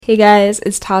Hey guys,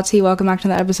 it's Tati. Welcome back to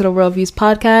another episode of WR7DVIEWS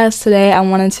podcast. Today I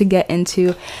wanted to get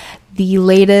into the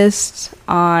latest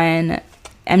on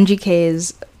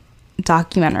MGK's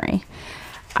documentary.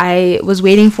 I was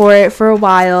waiting for it for a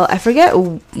while. I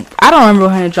don't remember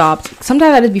when it dropped.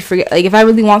 Sometimes I just be forget. Like if I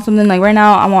really want something, like right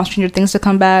now I want Stranger Things to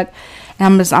come back.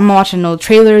 And I'm not watching no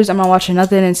trailers. I'm not watching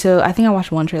nothing until, I think I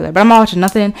watched one trailer, but I'm not watching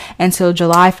nothing until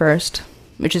July 1st,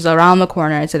 which is around the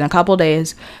corner. It's in a couple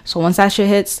days. So once that shit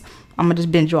hits, I'm gonna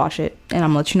just binge watch it and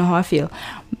I'm gonna let you know how I feel.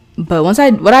 But what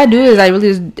I do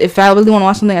is if I really want to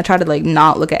watch something, I try to like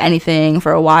not look at anything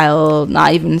for a while,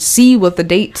 not even see what the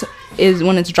date is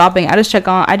when it's dropping. I just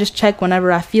check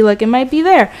whenever I feel like it might be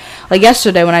there. Like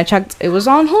yesterday when I checked, it was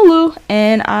on Hulu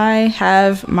and I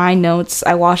have my notes.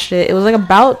 I watched it. It was like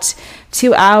about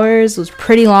 2 hours. It was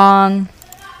pretty long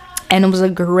and it was a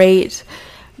great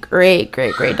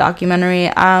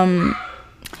documentary.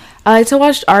 I like to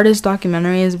watch artist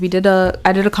documentaries.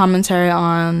 I did a commentary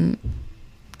on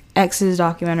X's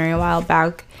documentary a while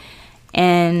back,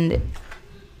 and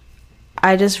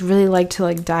I just really like to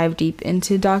like dive deep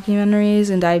into documentaries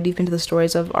and dive deep into the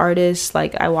stories of artists.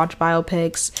 Like I watch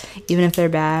biopics, even if they're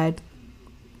bad.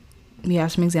 We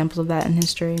have some examples of that in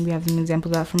history. We have some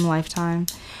examples of that from Lifetime.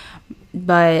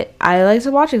 But I like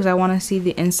to watch it because I want to see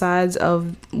the insides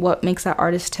of what makes that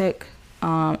artist tick.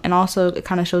 And also it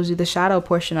kind of shows you the shadow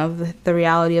portion of the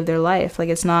reality of their life. Like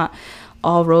it's not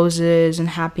all roses and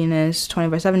happiness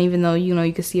 24/7, even though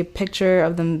you could see a picture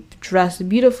of them dressed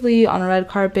beautifully on a red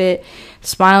carpet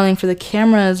smiling for the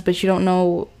cameras, but you don't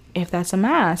know if that's a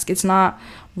mask. It's not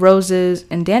roses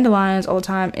and dandelions all the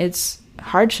time. It's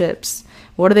hardships.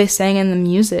 What are they saying in the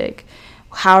music?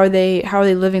 How are they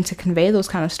living to convey those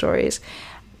kind of stories?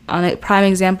 On a prime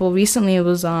example recently, it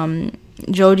was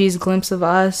Joji's Glimpse of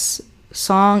Us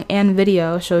song and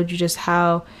video showed you just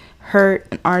how hurt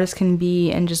an artist can be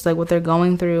and just like what they're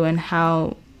going through and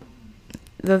how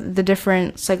the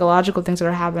different psychological things that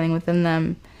are happening within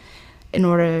them in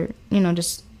order,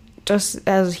 just as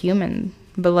a human,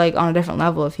 but like on a different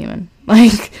level of human,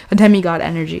 like a demigod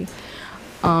energy,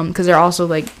 because they're also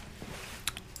like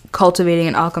cultivating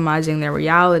and alchemizing their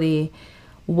reality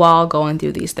while going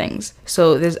through these things.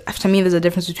 So there's a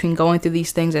difference between going through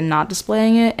these things and not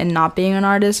displaying it and not being an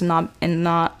artist and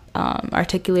not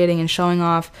articulating and showing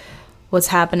off what's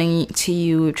happening to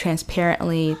you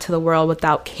transparently to the world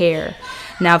without care.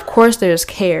 Now, of course, there's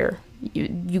care.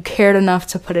 You cared enough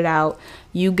to put it out.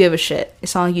 You give a shit.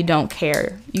 It's not like you don't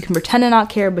care. You can pretend to not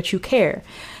care, but you care.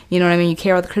 You know what I mean? You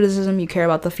care about the criticism. You care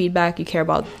about the feedback. You care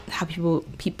about how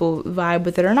people vibe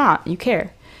with it or not. You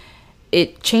care.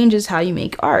 It changes how you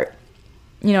make art.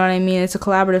 You know what I mean? It's a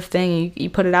collaborative thing. You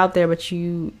put it out there, but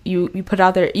you put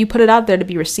it out there to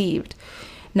be received.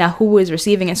 Now, who is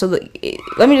receiving it? So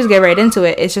let me just get right into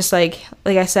it. It's just like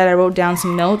I said, I wrote down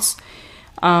some notes.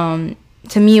 To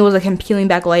me, it was like him peeling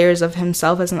back layers of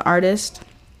himself as an artist.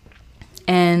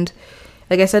 And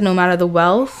like I said, no matter the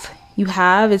wealth you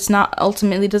have, doesn't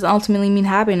ultimately mean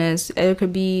happiness. It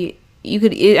could be.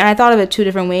 And I thought of it two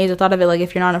different ways. I thought of it like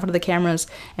if you're not in front of the cameras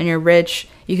and you're rich,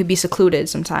 you could be secluded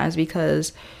sometimes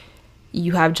because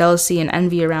you have jealousy and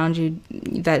envy around you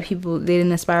that people, they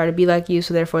didn't aspire to be like you,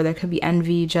 so therefore there could be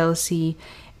envy, jealousy,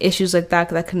 issues like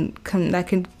that can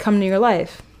come to your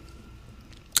life.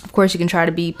 Of course, you can try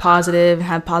to be positive and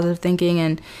have positive thinking,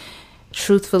 and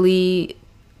truthfully,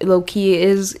 low-key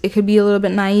it could be a little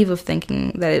bit naive of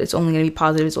thinking that it's only going to be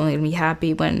positive, it's only going to be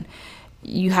happy, when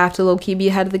you have to low-key be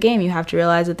ahead of the game. You have to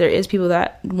realize that there is people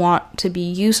that want to be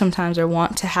you sometimes, or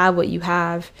want to have what you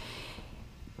have,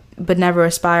 but never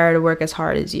aspire to work as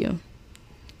hard as you.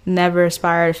 Never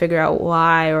aspire to figure out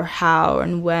why or how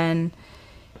and when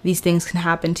these things can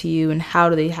happen to you, and how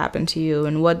do they happen to you,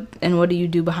 and what do you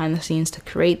do behind the scenes to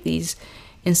create these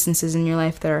instances in your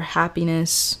life that are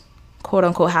happiness,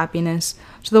 quote-unquote happiness,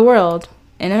 to the world.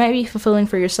 And it might be fulfilling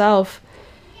for yourself,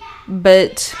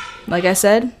 but like I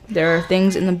said, there are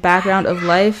things in the background of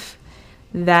life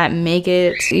that make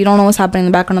it, you don't know what's happening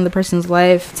in the background of the person's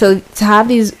life. So to have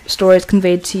these stories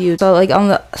conveyed to you, so like on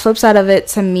the flip side of it,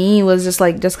 to me, was just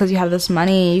like, just because you have this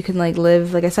money, you can like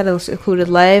live, like I said, a secluded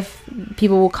life.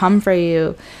 People will come for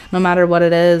you no matter what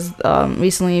it is.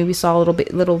 Recently we saw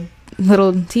little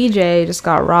TJ just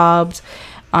got robbed.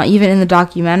 Even in the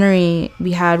documentary,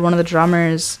 we had one of the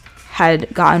drummers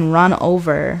had gotten run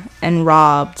over and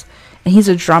robbed. And he's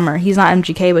a drummer. He's not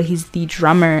MGK, but he's the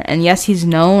drummer. And yes, he's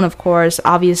known, of course,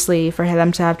 obviously, for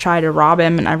them to have tried to rob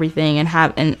him and everything,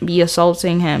 and be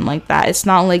assaulting him like that. It's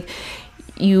not like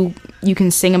you can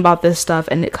sing about this stuff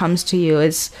and it comes to you.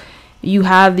 It's you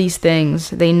have these things.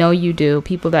 They know you do.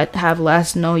 People that have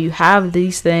less know you have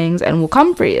these things and will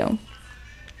come for you.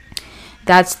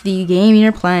 That's the game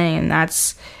you're playing, and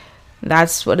that's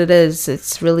what it is.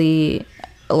 It's really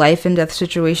a life and death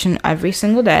situation every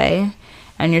single day,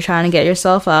 and you're trying to get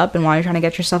yourself up, and while you're trying to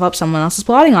get yourself up, someone else is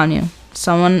plotting on you.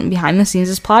 Someone behind the scenes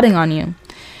is plotting on you.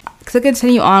 To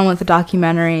continue on with the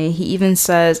documentary, he even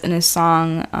says in his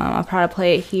song, I'll try to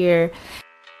play it here.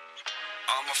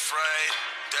 I'm afraid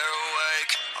they're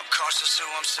awake. I'm cautious who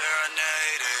I'm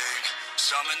serenading.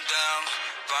 Summon them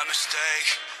by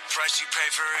mistake. Price you pay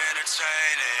for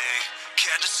entertaining.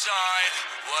 Can't decide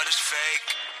what is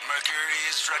fake. Mercury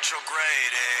is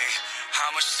retrograding.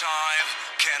 How much time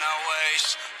can I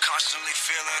waste? Constantly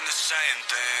feeling the same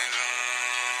thing.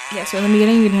 Yeah, so in the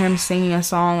beginning you can hear him singing a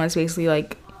song that's basically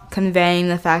like conveying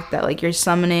the fact that like you're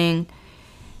summoning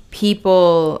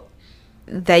people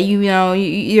that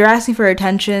you're asking for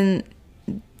attention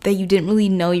that you didn't really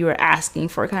know you were asking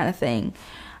for, kind of thing.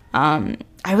 I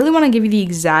really want to give you the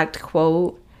exact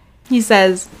quote. He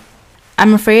says,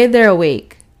 "I'm afraid they're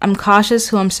awake. I'm cautious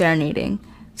who I'm serenading.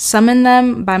 Summon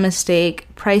them by mistake.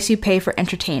 Price you pay for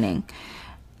entertaining."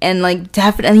 And like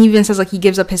definitely, he even says like he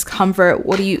gives up his comfort.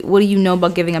 What do you know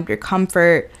about giving up your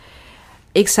comfort?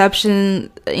 Expectations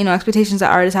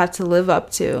that artists have to live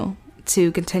up to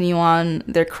continue on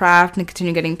their craft and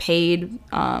continue getting paid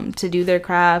to do their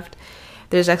craft.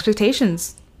 There's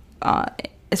expectations,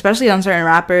 especially on certain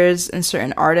rappers and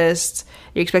certain artists.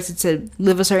 You're expected to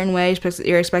live a certain way.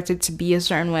 You're expected to be a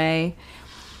certain way.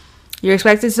 You're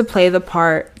expected to play the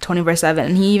part 24/7.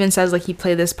 And he even says like he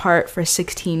played this part for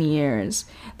 16 years.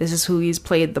 This is who he's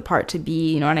played the part to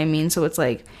be. You know what I mean? So it's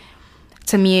like,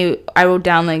 to me, I wrote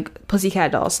down like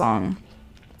Pussycat Dolls song,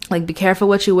 like be careful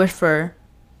what you wish for,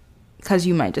 because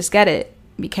you might just get it.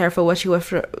 Be careful what you wish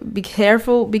for. Be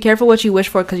careful what you wish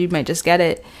for, because you might just get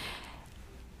it.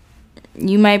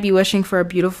 You might be wishing for a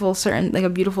beautiful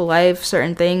life,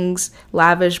 certain things,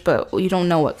 lavish, but you don't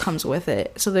know what comes with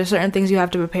it. So there's certain things you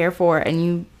have to prepare for,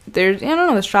 and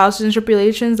there's trials and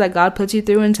tribulations that God puts you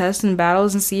through and tests and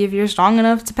battles and see if you're strong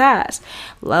enough to pass.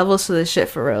 Levels to this shit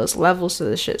for reals. Levels to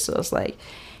this shit. So it's like,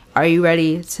 are you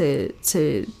ready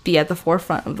to be at the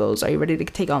forefront of those? Are you ready to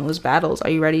take on those battles? Are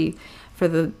you ready for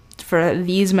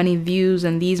these many views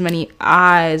and these many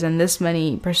eyes and this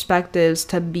many perspectives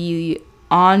to be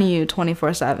on you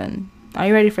 24/7? Are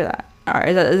you ready for that? Or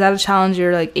is that a challenge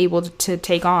you're like able to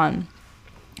take on?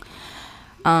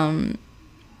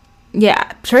 Yeah,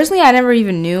 personally, I never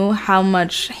even knew how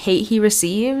much hate he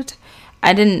received.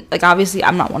 I didn't, like, obviously,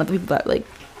 I'm not one of the people that,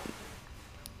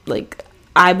 like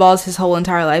eyeballs his whole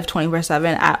entire life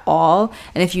 24/7 at all.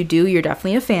 And if you do, you're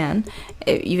definitely a fan.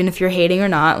 Even if you're hating or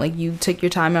not, like, you took your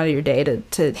time out of your day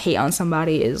to hate on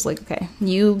somebody is, like, okay,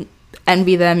 you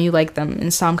envy them, you like them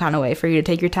in some kind of way. For you to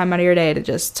take your time out of your day to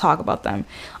just talk about them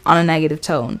on a negative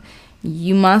tone,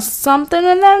 you must something,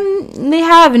 and then they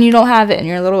have, and you don't have it, and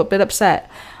you're a little bit upset.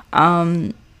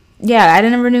 Yeah, I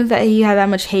never knew that he had that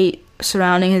much hate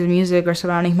surrounding his music or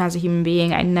surrounding him as a human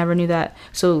being. I never knew that.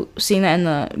 So seeing that in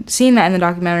the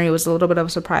documentary was a little bit of a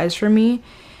surprise for me.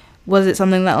 Was it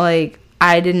something that like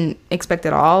I didn't expect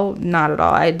at all? Not at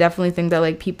all. I definitely think that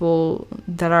like people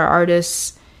that are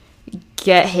artists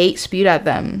get hate spewed at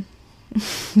them.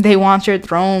 They want your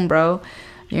throne, bro.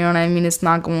 You know what I mean? It's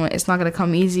not gonna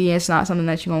come easy. It's not something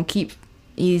that you're gonna keep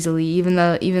easily. Even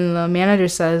the manager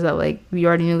says that like we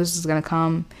already knew this was gonna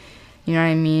come. You know what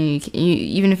I mean?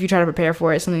 Even if you try to prepare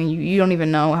for it, it's something you don't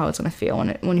even know how it's gonna feel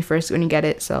when you get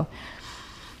it. So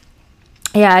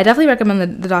yeah, I definitely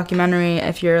recommend the documentary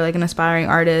if you're like an aspiring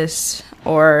artist,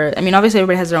 or I mean, obviously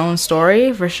everybody has their own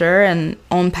story for sure and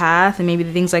own path, and maybe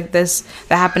the things like this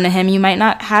that happened to him you might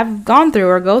not have gone through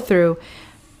or go through.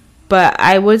 But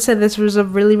I would say this was a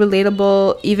really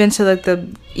relatable, even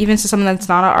to someone that's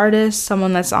not an artist,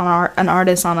 someone that's an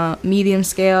artist on a medium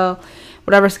scale,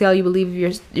 whatever scale you believe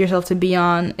yourself to be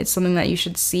on. It's something that you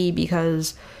should see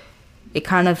because it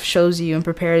kind of shows you and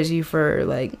prepares you for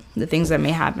like the things that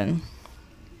may happen.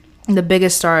 The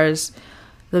biggest stars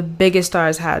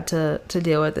had to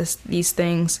deal with these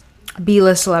things.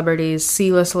 B-list celebrities,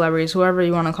 C-list celebrities, whoever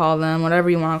you want to call them, whatever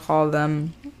you want to call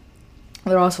them.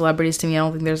 They're all celebrities to me. I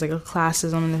don't think there's like a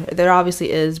classism. There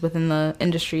obviously is within the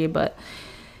industry, but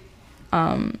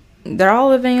they're all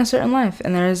living a certain life,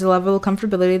 and there is a level of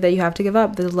comfortability that you have to give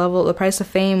up. The price of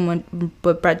fame.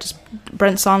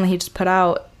 Brent's song that he just put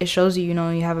out, it shows you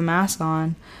you have a mask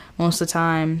on most of the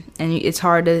time, and it's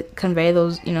hard to convey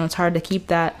those. It's hard to keep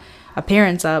that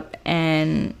appearance up,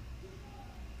 and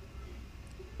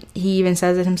he even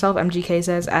says it himself. MGK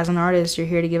says, as an artist, you're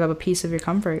here to give up a piece of your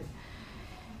comfort.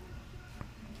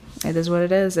 It is what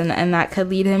it is. And that could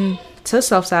lead him to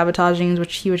self-sabotaging,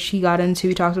 which he got into.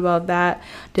 He talked about that,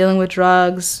 dealing with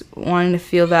drugs, wanting to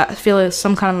feel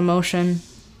some kind of emotion.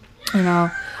 You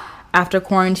know, after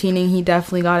quarantining, he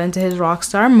definitely got into his rock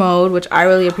star mode, which I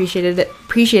really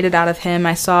appreciated out of him.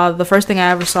 I saw, the first thing I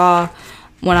ever saw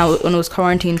when it was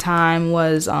quarantine time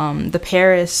was the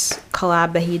Paris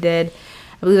collab that he did.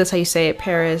 I believe that's how you say it,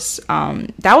 Paris.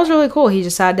 That was really cool. He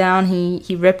just sat down,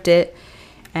 he ripped it,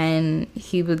 and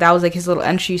that was like his little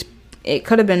entry. It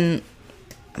could have been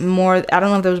more, I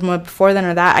don't know if there was more before then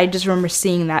or that. I just remember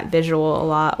seeing that visual a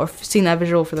lot, or seeing that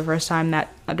visual for the first time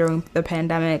during the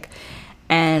pandemic.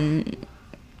 And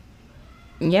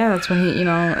yeah, that's when he,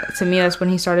 to me, that's when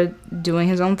he started doing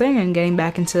his own thing and getting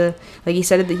back into, like he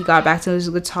said, that he got back to his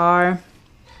guitar.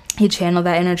 He channeled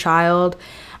that inner child.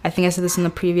 I think I said this in the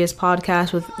previous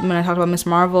podcast when I talked about Miss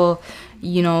Marvel.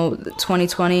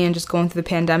 2020 and just going through the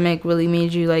pandemic really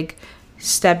made you like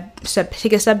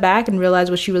take a step back and realize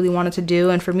what you really wanted to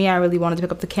do. And for me, I really wanted to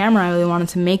pick up the camera. I really wanted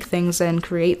to make things and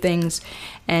create things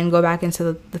and go back into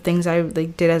the things I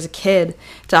like did as a kid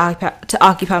to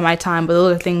occupy my time. But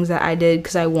those are things that I did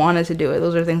because I wanted to do it.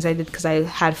 Those are things I did because I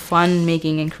had fun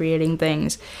making and creating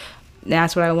things. And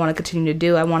that's what I want to continue to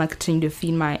do. I want to continue to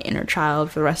feed my inner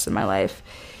child for the rest of my life.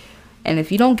 And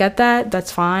if you don't get that,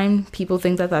 that's fine. People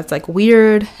think that that's like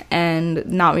weird and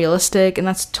not realistic, and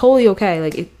that's totally okay.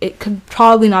 Like it could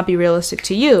probably not be realistic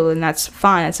to you, and that's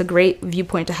fine. It's a great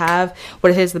viewpoint to have.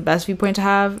 What is the best viewpoint to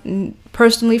have?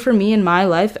 Personally, for me in my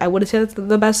life, I would have said that's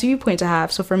the best viewpoint to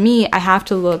have. So for me, I have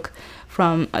to look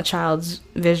from a child's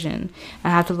vision.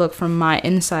 I have to look from my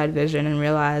inside vision and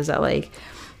realize that like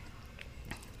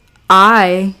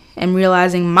I am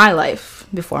realizing my life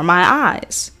before my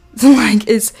eyes. Like,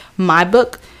 it's my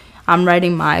book. I'm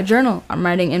writing my journal. I'm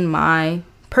writing in my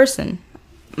person,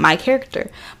 my character.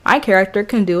 My character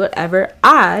can do whatever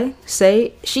I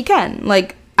say she can.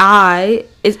 Like, the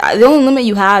only limit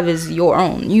you have is your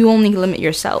own. You only limit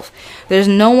yourself. There's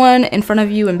no one in front of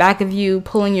you and back of you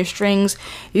pulling your strings.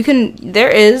 There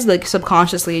is, like,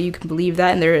 subconsciously, you can believe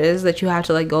that, and there is that you have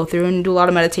to, like, go through and do a lot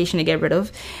of meditation to get rid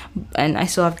of. And I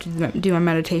still have to do my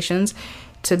meditations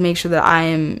to make sure that I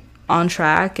am on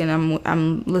track and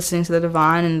I'm listening to the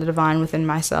divine and the divine within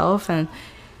myself. And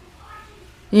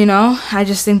I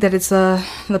just think that it's the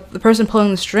person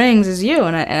pulling the strings is you.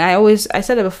 And I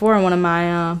said it before in one of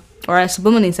my or I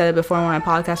subliminally said it before in one of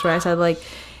my podcasts where I said, like,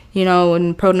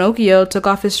 when Pinocchio took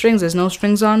off his strings, there's no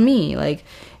strings on me. Like,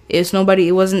 it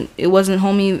wasn't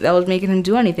homie that was making him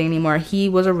do anything anymore. He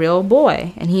was a real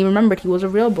boy, and he remembered he was a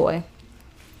real boy.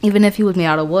 Even if he was made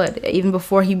out of wood, even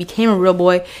before he became a real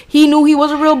boy, he knew he was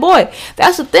a real boy.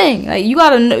 That's the thing. Like, you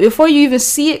gotta know, before you even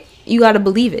see it, you gotta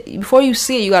believe it. Before you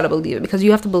see it, you gotta believe it, because you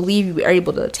have to believe you are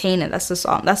able to attain it. That's just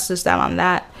that on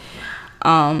that.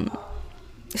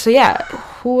 So yeah,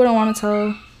 who wouldn't want to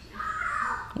tell?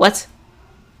 What?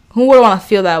 Who wouldn't want to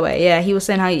feel that way? Yeah, he was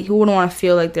saying who wouldn't want to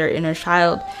feel like their inner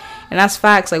child, and that's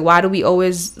facts. Like, why do we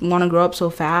always want to grow up so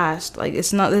fast? Like,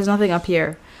 there's nothing up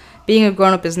here. Being a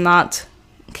grown up is not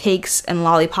cakes and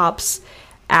lollipops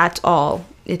at all.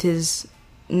 It is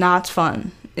not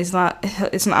fun. It's not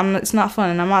fun,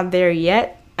 and I'm not there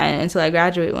yet until I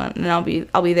graduate one, and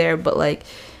I'll be there. But like,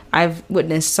 I've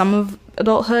witnessed some of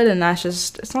adulthood, and that's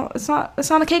just it's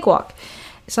not a cakewalk.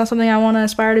 It's not something I want to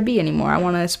aspire to be anymore. I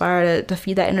want to aspire to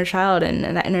feed that inner child,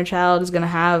 and that inner child is gonna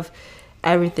have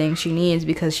everything she needs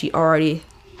because she already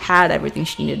had everything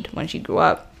she needed when she grew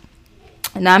up.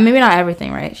 Now, maybe not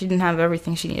everything, right? She didn't have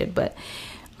everything she needed, but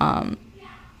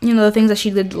the things that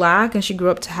she did lack and she grew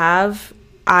up to have,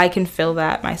 I can fill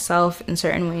that myself in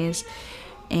certain ways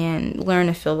and learn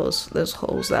to fill those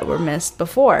holes that were missed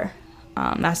before.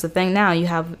 That's the thing now. You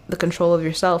have the control of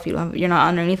yourself. You're not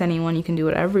underneath anyone. You can do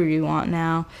whatever you want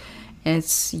now. And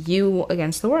it's you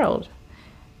against the world.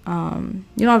 You don't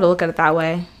have to look at it that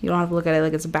way. You don't have to look at it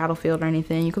like it's a battlefield or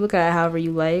anything. You can look at it however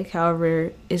you like,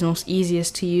 however is most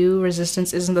easiest to you.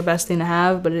 Resistance isn't the best thing to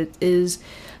have, but it is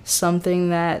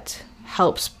something that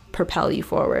helps propel you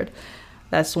forward.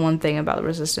 That's one thing about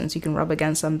resistance. You can rub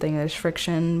against something, there's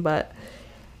friction, but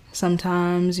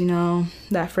sometimes,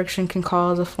 that friction can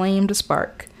cause a flame to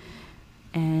spark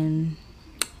and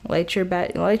light your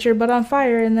butt on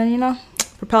fire, and then,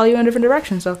 propel you in a different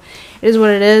direction. So it is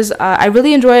what it is. I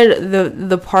really enjoyed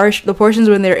the portions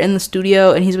when they're in the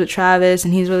studio and he's with Travis,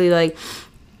 and he's really like,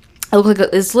 it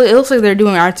looks like they're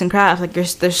doing arts and crafts. Like,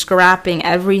 they're scrapping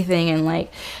everything, and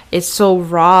like, it's so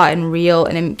raw and real,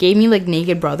 and it gave me like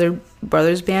Naked Brother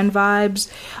Brothers Band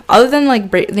vibes. Other than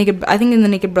like Naked, I think in the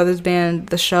Naked Brothers Band,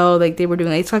 the show, like they were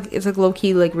doing, it's like low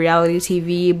key like reality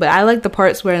TV. But I like the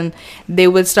parts when they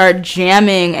would start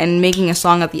jamming and making a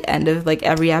song at the end of like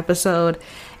every episode,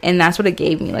 and that's what it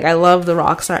gave me. Like I love the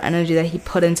rock star energy that he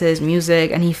put into his music,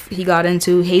 and he got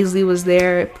into. Hazley was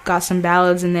there, got some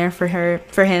ballads in there for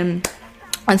him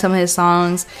on some of his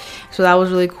songs, so that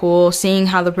was really cool. Seeing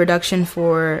how the production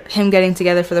for him getting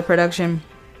together for the production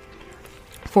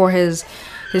for his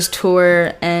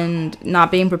tour and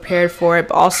not being prepared for it,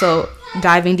 but also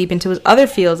diving deep into his other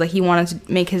fields. Like he wanted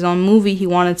to make his own movie, he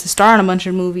wanted to star in a bunch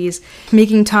of movies,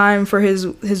 making time for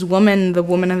his woman, the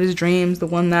woman of his dreams, the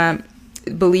one that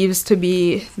believes to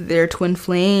be their twin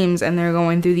flames, and they're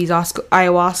going through these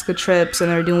ayahuasca trips,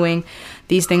 and they're doing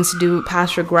these things to do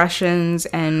past regressions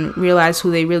and realize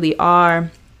who they really are,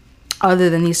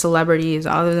 other than these celebrities,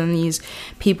 other than these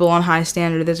people on high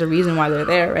standard. There's a reason why they're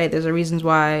there, right? There are reasons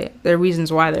why they're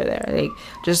there. Like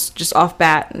just off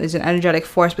bat, there's an energetic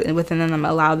force within them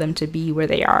that allow them to be where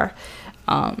they are,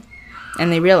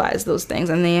 and they realize those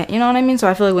things, and they, you know what I mean. So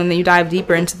I feel like when you dive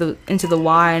deeper into the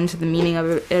why, into the meaning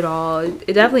of it all,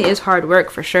 it definitely is hard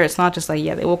work for sure. It's not just like,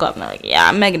 yeah, they woke up and they're like, yeah,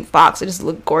 I'm Megan Fox, I just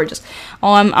look gorgeous.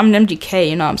 Oh, I'm an MGK,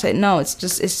 you know what I'm saying? No, it's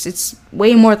just it's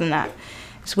way more than that.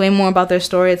 It's way more about their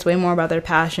story. It's way more about their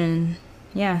passion.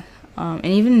 Yeah. And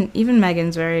even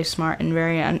Megan's very smart and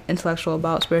very intellectual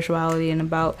about spirituality and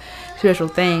about spiritual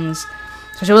things.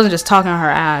 So she wasn't just talking on her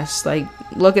ass. Like,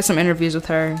 look at some interviews with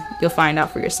her. You'll find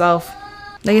out for yourself.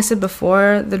 Like I said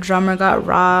before, the drummer got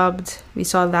robbed. We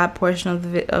saw that portion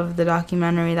of the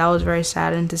documentary. That was very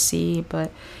saddening to see,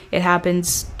 but it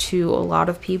happens to a lot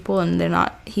of people, and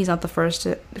he's not the first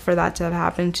for that to have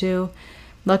happened to.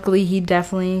 Luckily, he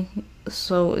definitely...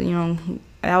 So, you know,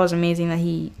 that was amazing that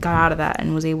he got out of that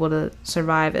and was able to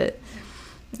survive it.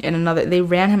 They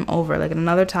ran him over. Like, in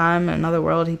another time, in another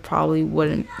world, he probably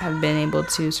wouldn't have been able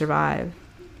to survive.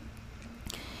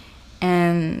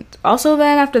 And also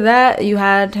then, after that, you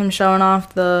had him showing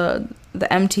off the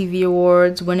MTV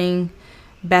Awards, winning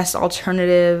Best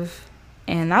Alternative.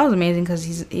 And that was amazing because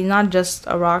he's not just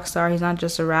a rock star. He's not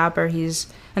just a rapper.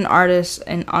 He's an artist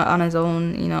and on his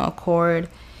own, you know, accord.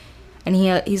 And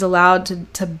he's allowed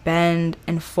to bend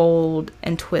and fold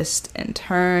and twist and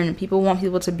turn. People want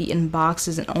people to be in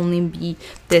boxes and only be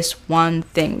this one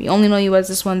thing. We only know you as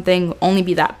this one thing. Only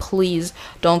be that. Please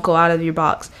don't go out of your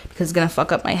box because it's going to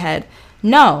fuck up my head.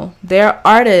 No, they're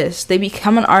artists. They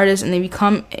become an artist and they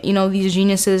become, you know, these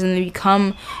geniuses, and they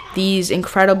become these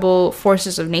incredible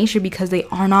forces of nature because they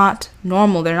are not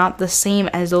normal. They're not the same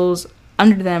as those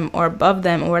under them or above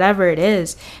them or whatever it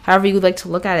is. However you would like to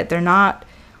look at it. They're not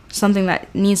something that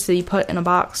needs to be put in a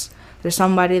box. There's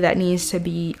somebody that needs to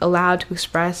be allowed to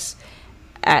express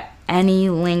at any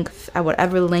length, at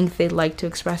whatever length they'd like to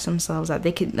express themselves at.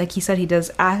 They could, like he said, he does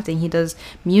acting, he does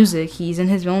music, he's in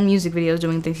his own music videos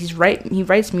doing things, he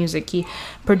writes music, he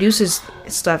produces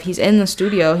stuff, he's in the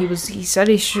studio. You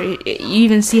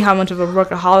even see how much of a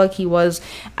workaholic he was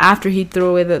after he threw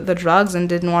away the drugs and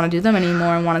didn't want to do them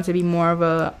anymore and wanted to be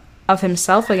more of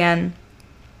himself again.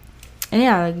 And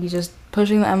yeah, like, he's just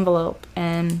pushing the envelope.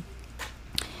 And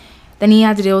then he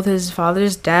had to deal with his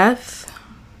father's death,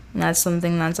 and that's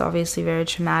something that's obviously very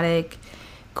traumatic.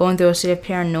 Going through a state of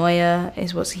paranoia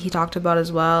is what he talked about as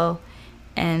well.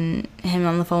 And him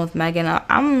on the phone with Megan.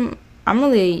 I'm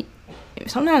really...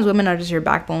 Sometimes women are just your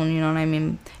backbone, you know what I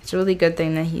mean? It's a really good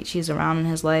thing that she's around in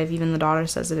his life. Even the daughter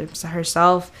says it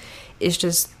herself. It's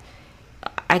just...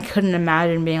 I couldn't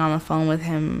imagine being on the phone with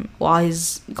him while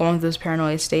he's going through this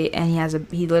paranoid state, and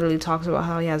he literally talks about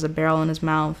how he has a barrel in his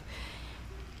mouth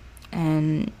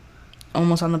and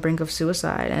almost on the brink of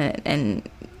suicide, and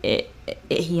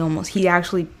he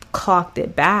actually clocked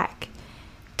it back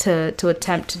to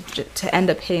attempt to end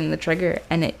up hitting the trigger,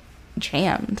 and it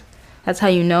jammed. That's how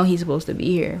you know he's supposed to be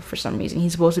here for some reason.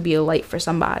 He's supposed to be a light for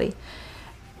somebody.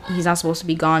 He's not supposed to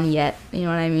be gone yet, you know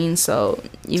what I mean? So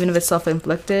even if it's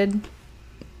self-inflicted,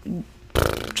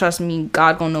 trust me,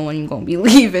 God gonna know when you're gonna be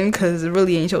leaving, because it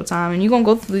really ain't your time, and you're gonna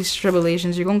go through these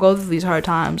tribulations, you're gonna go through these hard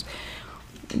times.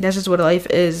 That's just what life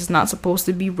is. It's not supposed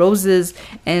to be roses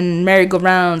and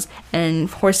merry-go-rounds and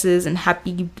horses and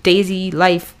happy daisy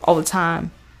life all the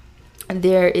time.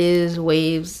 There is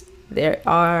waves, there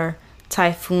are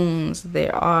typhoons,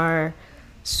 there are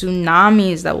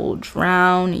tsunamis that will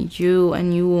drown you,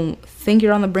 and you will think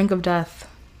you're on the brink of death,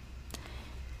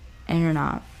 and you're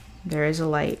not. There is a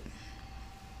light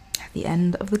at the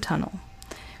end of the tunnel.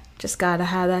 Just gotta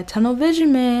have that tunnel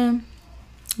vision, man.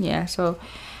 Yeah, so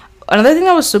another thing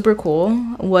that was super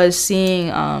cool was seeing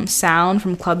Sound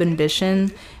from Club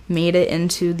Ambition made it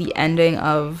into the ending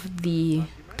of the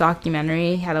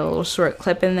documentary. He had a little short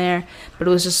clip in there, but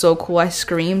it was just so cool. I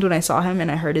screamed when I saw him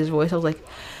and I heard his voice. I was like,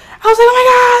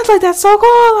 oh my god, like that's so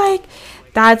cool, like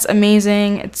that's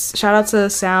amazing. It's shout out to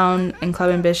Sound and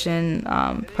Club Ambition,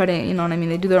 putting, you know what I mean,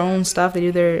 they do their own stuff, they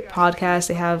do their podcast,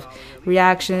 they have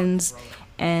reactions,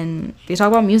 and they talk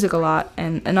about music a lot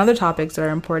and other topics that are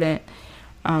important.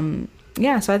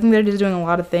 Yeah, so I think they're just doing a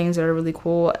lot of things that are really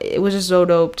cool. It was just so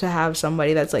dope to have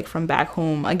somebody that's like from back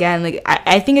home. Again, like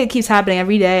I think it keeps happening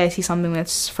every day. I see something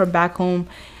that's from back home.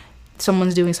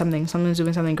 Someone's doing something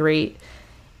great,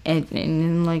 and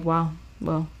I'm like, wow,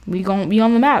 well, we gonna be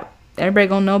on the map. Everybody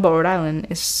gonna know about Rhode Island.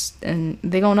 And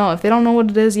they gonna know. If they don't know what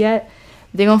it is yet,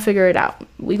 they gonna figure it out.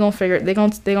 They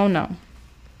gonna know.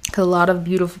 Because a lot of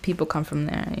beautiful people come from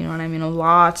there, you know what I mean?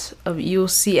 You'll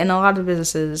see, and a lot of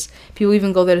businesses, people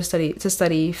even go there to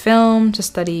study film, to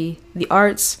study the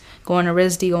arts, going to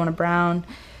RISD, going to Brown.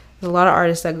 There's a lot of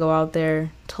artists that go out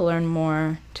there to learn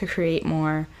more, to create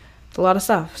more. It's a lot of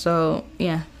stuff. So,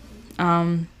 yeah.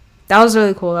 That was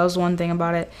really cool. That was one thing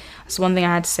about it. That's one thing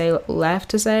I had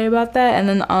to say about that. And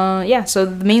then, yeah, so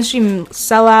the mainstream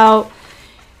sellout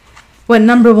went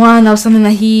number one. That was something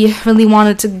that he really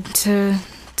wanted to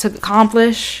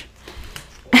accomplish,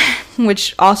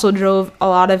 which also drove a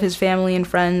lot of his family and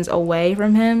friends away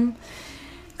from him,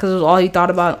 because it was all he thought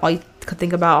about, all he could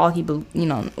think about, all he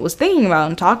was thinking about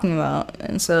and talking about.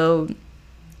 And so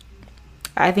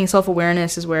I think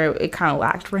self-awareness is where it kind of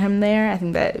lacked for him there. I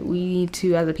think that we need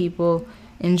to, as a people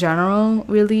in general,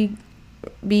 really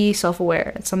be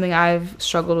self-aware. It's something I've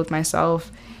struggled with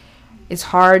myself. It's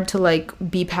hard to like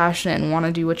be passionate and want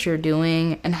to do what you're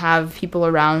doing and have people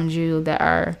around you that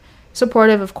are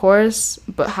supportive, of course,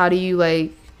 but how do you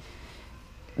like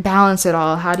balance it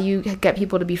all? How do you get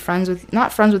people to be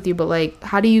not friends with you, but like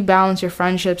how do you balance your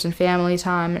friendships and family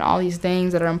time and all these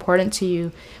things that are important to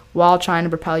you while trying to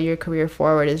propel your career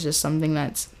forward? Is just something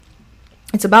it's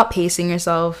about pacing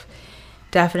yourself,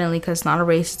 definitely, because it's not a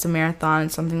race, it's a marathon.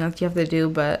 It's something that you have to do,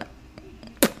 but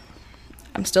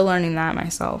I'm still learning that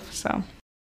myself. So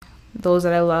those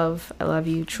that I love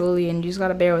you truly, and you just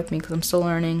gotta bear with me because I'm still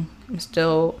learning. I'm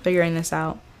still figuring this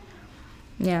out.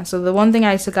 Yeah, so the one thing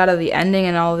I took out of the ending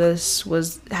and all this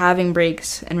was having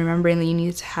breaks and remembering that you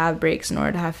need to have breaks in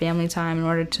order to have family time, in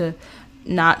order to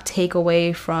not take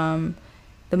away from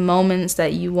the moments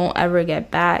that you won't ever get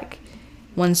back.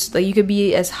 Once, like, you could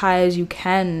be as high as you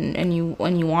can and you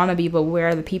want to be, but where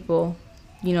are the people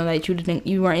that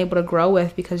you weren't able to grow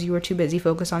with because you were too busy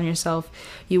focused on yourself?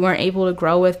 You weren't able to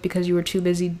grow with because you were too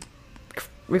busy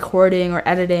recording or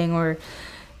editing or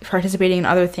participating in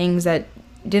other things that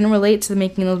didn't relate to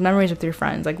making those memories with your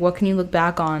friends. Like, what can you look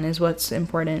back on is what's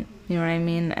important, you know what I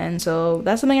mean? And so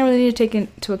that's something I really need to take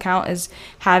into account, is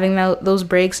having those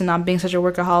breaks and not being such a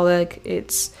workaholic.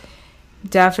 It's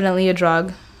definitely a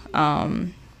drug.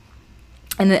 And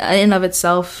in and of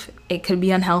itself, it could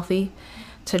be unhealthy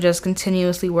to just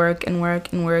continuously work and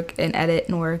work and work and edit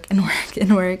and work and work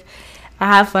and work. I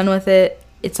have fun with it.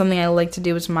 It's something I like to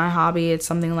do. It's my hobby. It's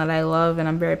something that I love and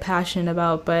I'm very passionate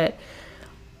about, but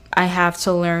I have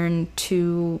to learn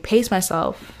to pace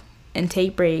myself and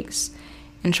take breaks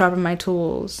and sharpen my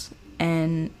tools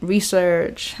and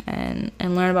research and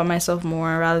learn about myself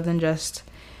more, rather than just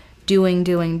doing.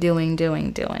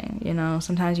 You know,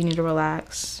 sometimes you need to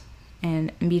relax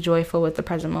and be joyful with the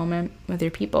present moment with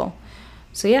your people.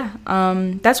 So yeah,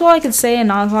 that's all I could say, and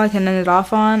that's all I can end it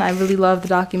off on. I really love the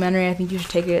documentary. I think you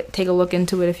should take a look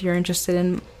into it if you're interested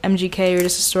in MGK or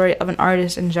just a story of an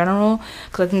artist in general,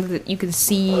 because I think that you can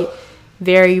see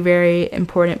very, very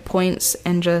important points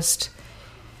and just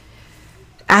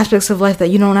aspects of life that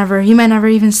you might never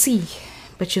even see,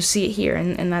 but you'll see it here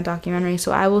in that documentary.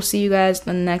 So I will see you guys in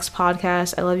the next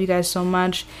podcast. I love you guys so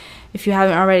much. If you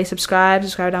haven't already, subscribe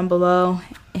down below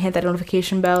and hit that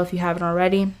notification bell if you haven't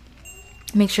already.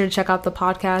 Make sure to check out the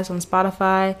podcast on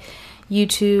Spotify,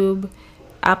 YouTube,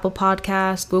 Apple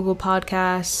Podcasts, Google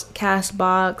Podcasts,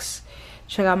 Castbox.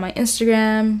 Check out my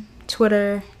Instagram,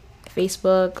 Twitter,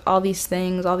 Facebook, all these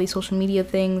things, all these social media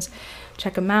things.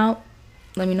 Check them out.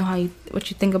 Let me know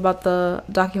what you think about the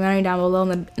documentary down below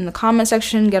in the comment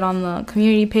section. Get on the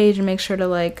community page and make sure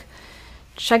to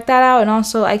check that out. And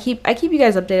also, I keep you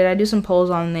guys updated. I do some polls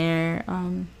on there.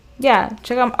 Yeah,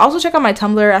 check out my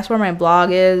Tumblr. That's where my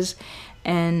blog is.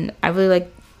 And I really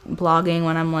like blogging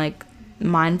when I'm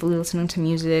mindfully listening to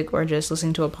music or just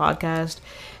listening to a podcast.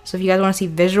 So if you guys want to see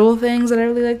visual things that I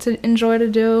really like to enjoy to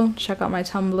do, check out my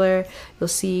Tumblr. You'll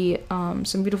see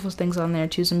some beautiful things on there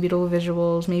too, some beautiful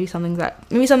visuals, maybe some things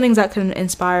that can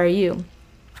inspire you.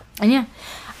 And yeah,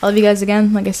 I love you guys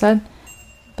again. Like I said,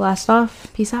 blast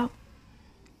off. Peace out.